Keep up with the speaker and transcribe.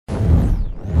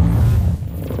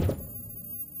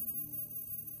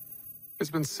It's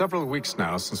been several weeks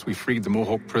now since we freed the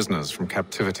Mohawk prisoners from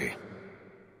captivity.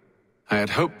 I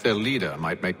had hoped their leader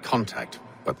might make contact,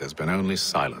 but there's been only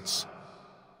silence.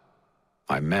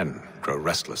 My men grow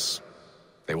restless.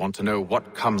 They want to know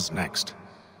what comes next,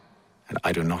 and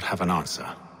I do not have an answer.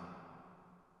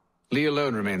 Lee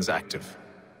alone remains active,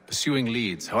 pursuing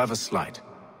leads, however slight.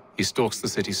 He stalks the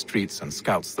city streets and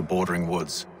scouts the bordering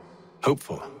woods,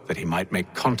 hopeful that he might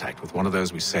make contact with one of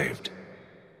those we saved.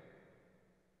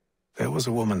 There was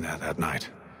a woman there that night.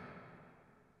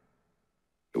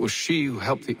 It was she who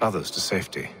helped the others to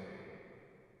safety.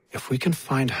 If we can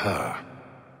find her,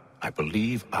 I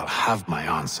believe I'll have my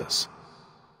answers.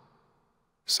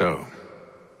 So,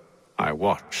 I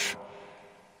watch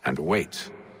and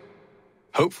wait,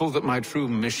 hopeful that my true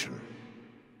mission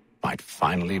might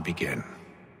finally begin.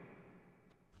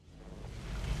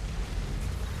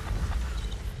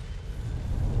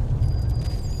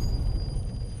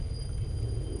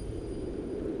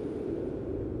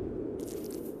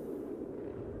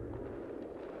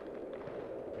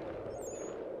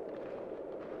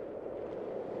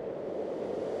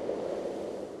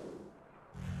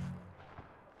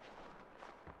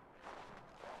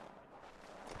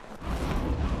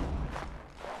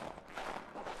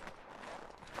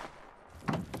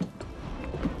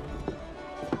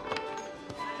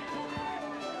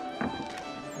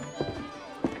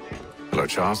 Hello,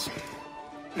 Charles.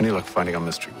 Any luck finding our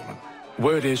mystery woman?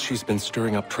 Word is she's been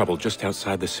stirring up trouble just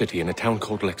outside the city in a town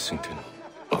called Lexington.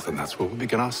 Well, then that's where we'll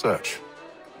begin our search.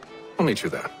 I'll meet you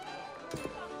there.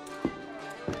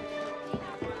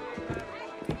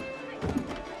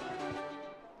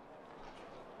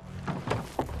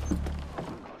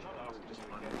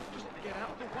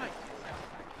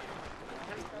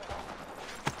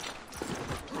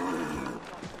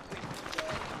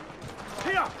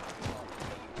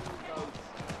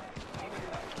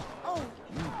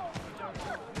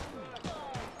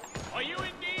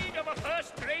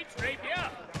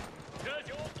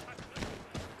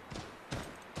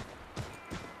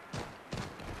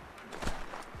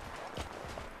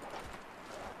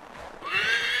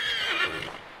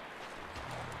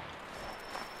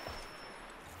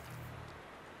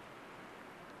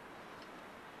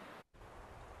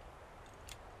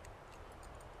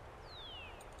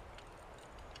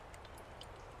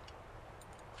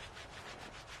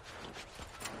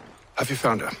 Have you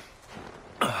found her?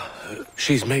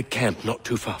 She's made camp not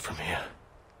too far from here.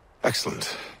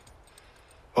 Excellent.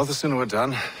 Well, the sooner we're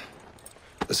done,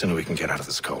 the sooner we can get out of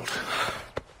this cold.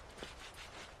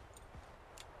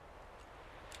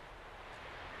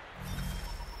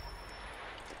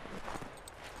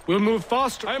 We'll move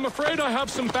fast. I'm afraid I have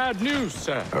some bad news,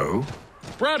 sir. Oh?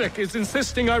 Braddock is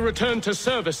insisting I return to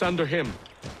service under him.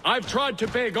 I've tried to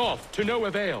beg off, to no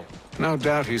avail. No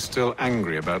doubt he's still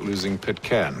angry about losing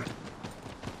Pitcairn.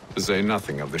 To say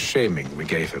nothing of the shaming we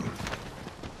gave him.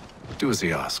 Do as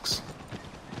he asks.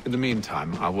 In the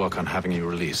meantime, I'll work on having you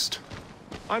released.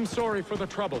 I'm sorry for the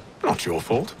trouble. Not your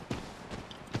fault.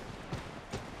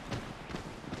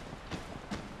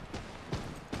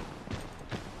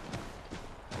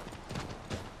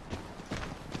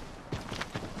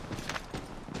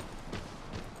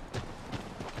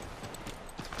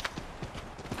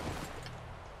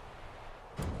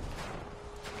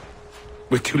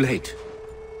 We're too late.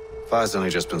 Fire's only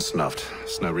just been snuffed.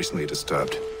 Snow recently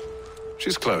disturbed.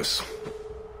 She's close.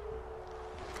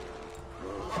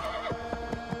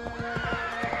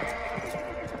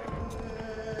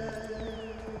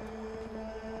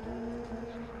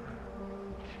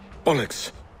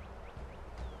 Bollocks.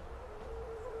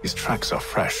 These tracks are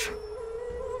fresh.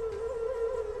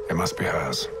 They must be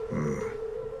hers.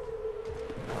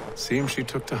 Seems she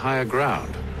took to higher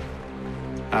ground.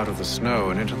 Out of the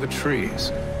snow and into the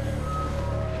trees.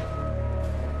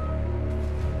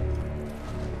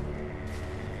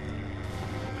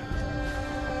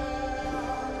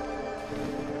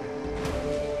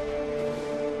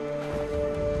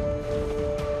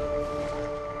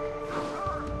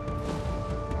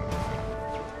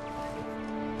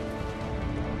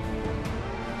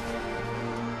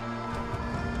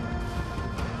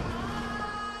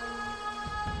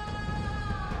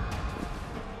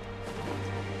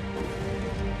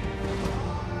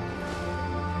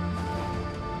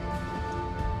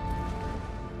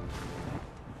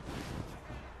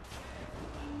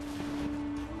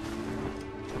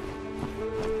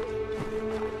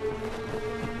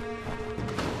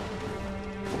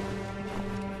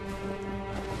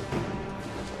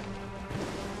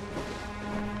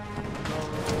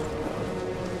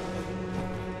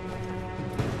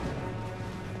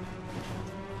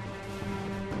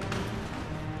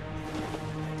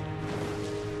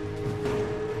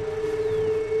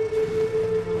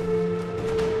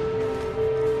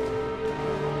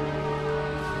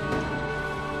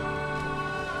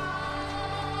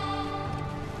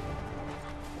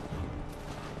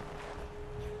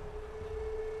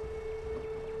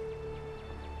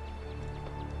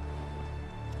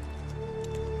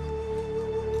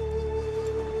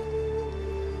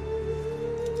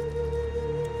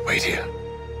 Wait here.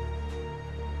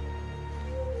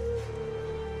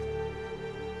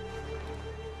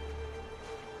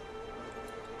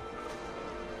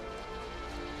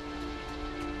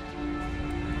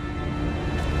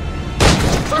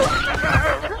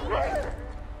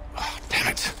 Oh, damn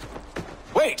it.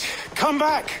 Wait! Come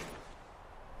back!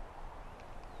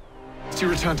 You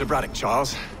return to Braddock,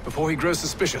 Charles, before he grows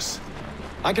suspicious.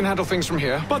 I can handle things from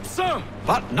here. But sir!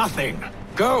 But nothing.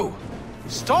 Go!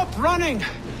 Stop running!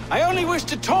 I only wish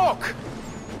to talk!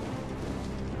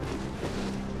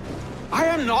 I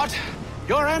am not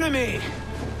your enemy!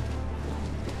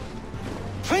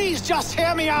 Please just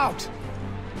hear me out!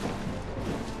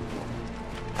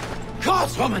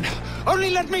 Gods, woman! Only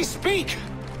let me speak!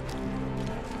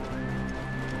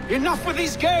 Enough with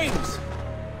these games!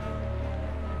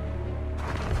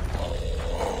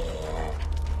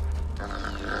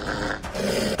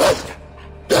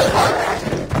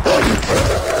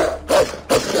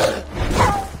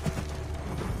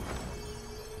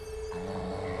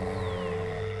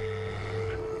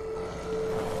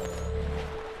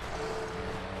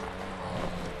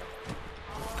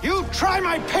 You try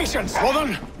my patience,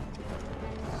 woman!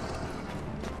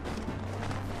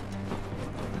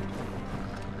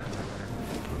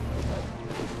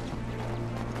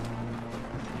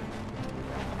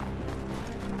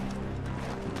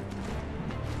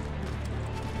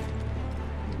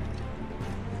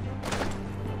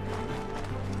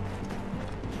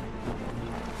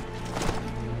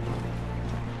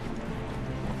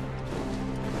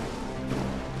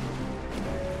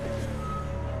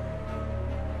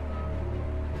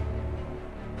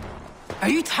 Are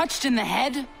you touched in the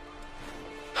head?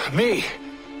 Me,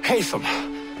 Haytham.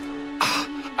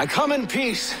 I come in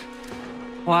peace.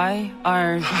 Why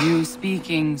are you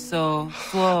speaking so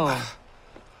slow?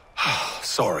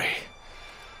 Sorry.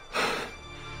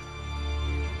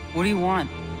 What do you want?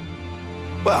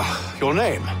 Well, your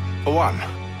name, for one.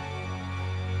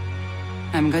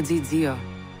 I'm Gadzid Zio.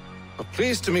 Well,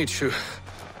 pleased to meet you.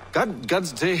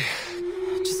 Gadzdi.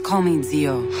 Just call me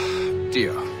Zio.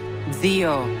 Dio.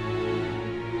 Zio.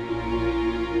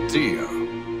 Dio.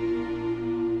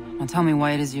 Now tell me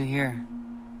why it is you're here.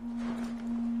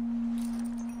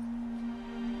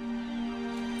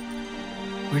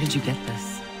 Where did you get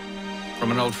this?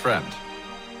 From an old friend.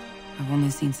 I've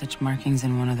only seen such markings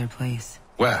in one other place.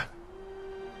 Where?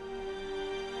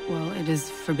 Well, it is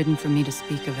forbidden for me to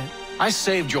speak of it. I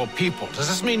saved your people. Does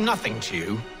this mean nothing to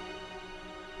you?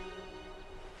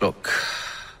 Look,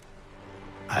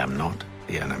 I am not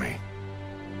the enemy.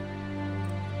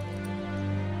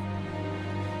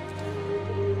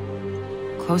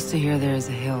 Close to here, there is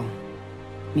a hill.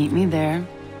 Meet me there,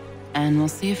 and we'll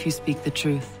see if you speak the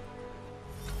truth.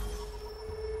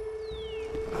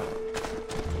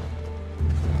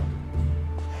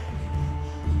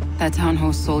 That town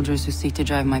hosts soldiers who seek to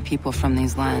drive my people from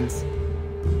these lands.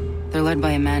 They're led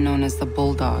by a man known as the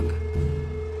Bulldog.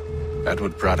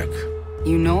 Edward Braddock.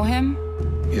 You know him?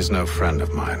 He is no friend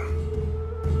of mine.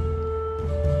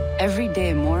 Every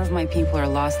day, more of my people are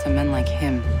lost to men like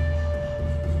him.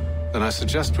 Then I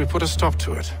suggest we put a stop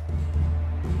to it.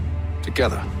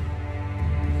 Together.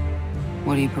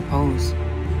 What do you propose?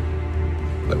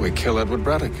 That we kill Edward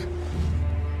Braddock.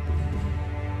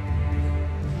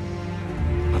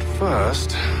 But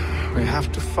first, we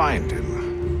have to find him.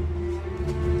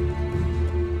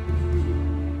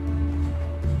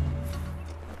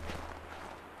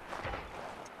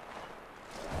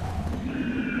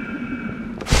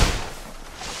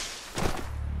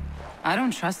 I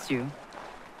don't trust you.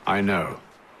 I know.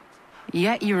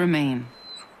 Yet you remain.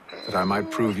 That I might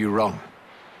prove you wrong.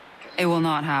 It will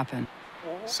not happen.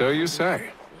 So you say.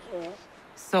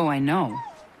 So I know.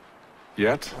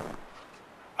 Yet,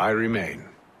 I remain.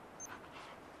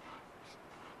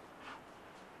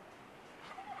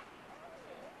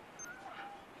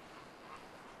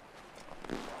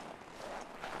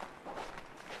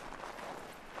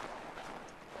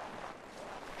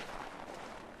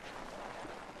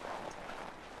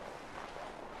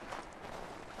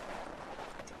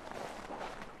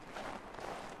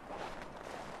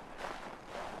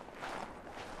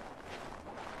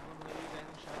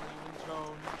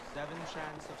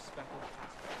 Chance of speckled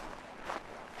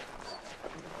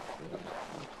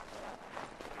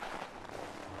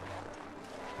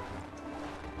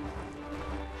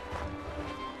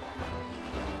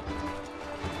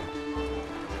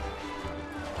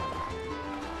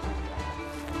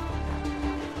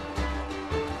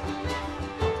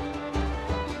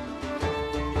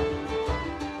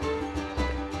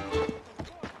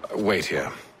Wait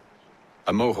here.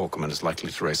 A Mohawkman is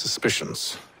likely to raise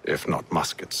suspicions, if not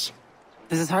muskets.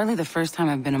 This is hardly the first time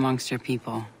I've been amongst your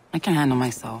people. I can handle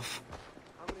myself.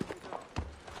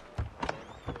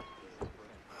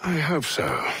 I hope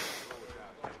so.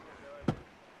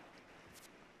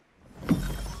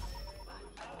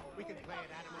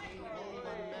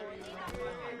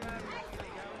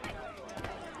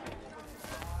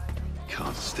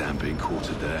 Can't stand being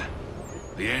quartered there.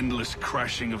 The endless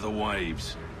crashing of the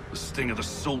waves, the sting of the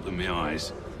salt in my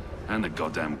eyes, and the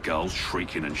goddamn gulls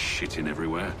shrieking and shitting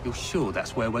everywhere. You're sure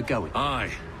that's where we're going?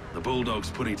 Aye. The Bulldog's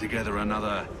putting together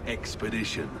another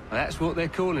expedition. That's what they're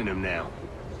calling them now.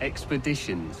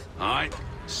 Expeditions. Aye.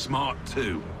 Smart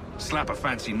too. Slap a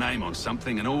fancy name on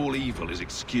something and all evil is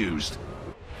excused.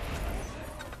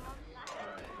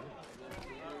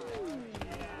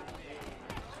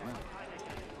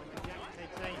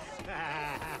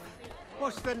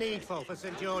 What's the needful for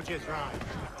St. George's ride?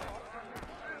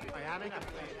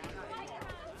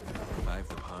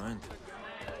 £5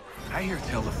 I hear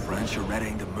tell the French are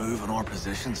readying to move on our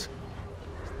positions.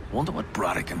 Wonder what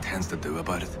Braddock intends to do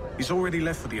about it. He's already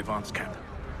left for the advance camp.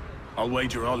 I'll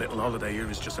wager our little holiday here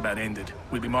is just about ended.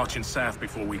 We'll be marching south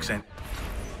before week's end.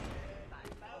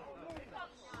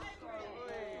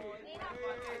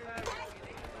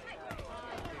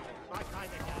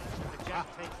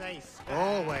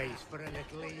 Always for a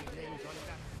little evening.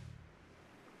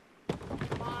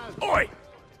 Oi!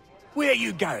 Where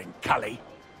you going, Cully?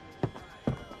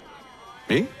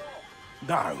 Me?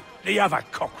 No, the other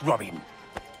cock Robin.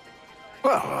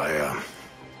 Well,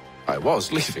 I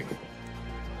was leaving.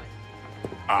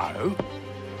 Oh?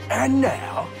 And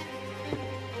now?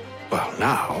 Well,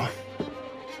 now...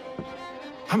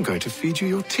 I'm going to feed you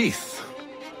your teeth.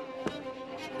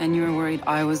 And you were worried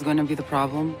I was going to be the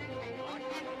problem?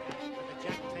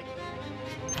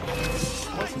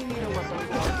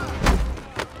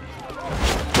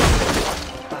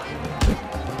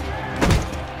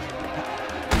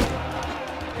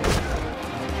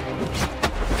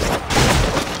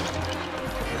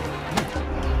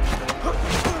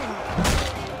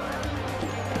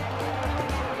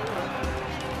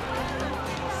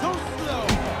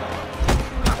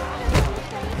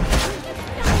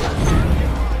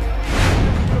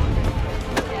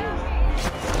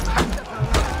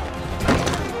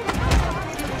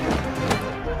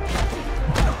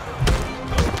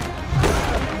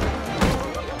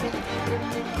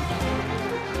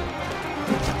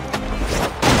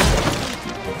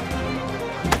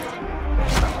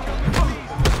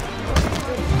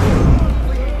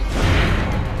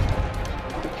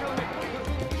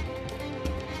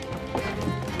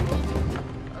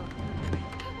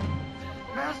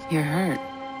 You're hurt.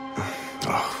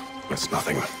 Oh, it's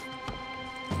nothing.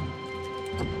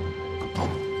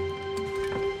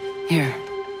 Here.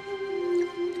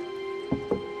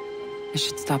 It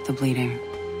should stop the bleeding.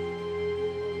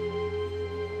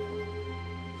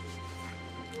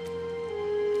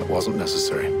 It wasn't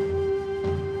necessary.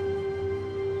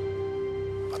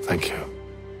 But thank you.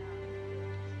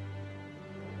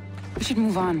 We should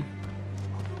move on.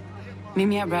 Meet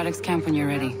me at Braddock's camp when you're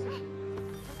ready.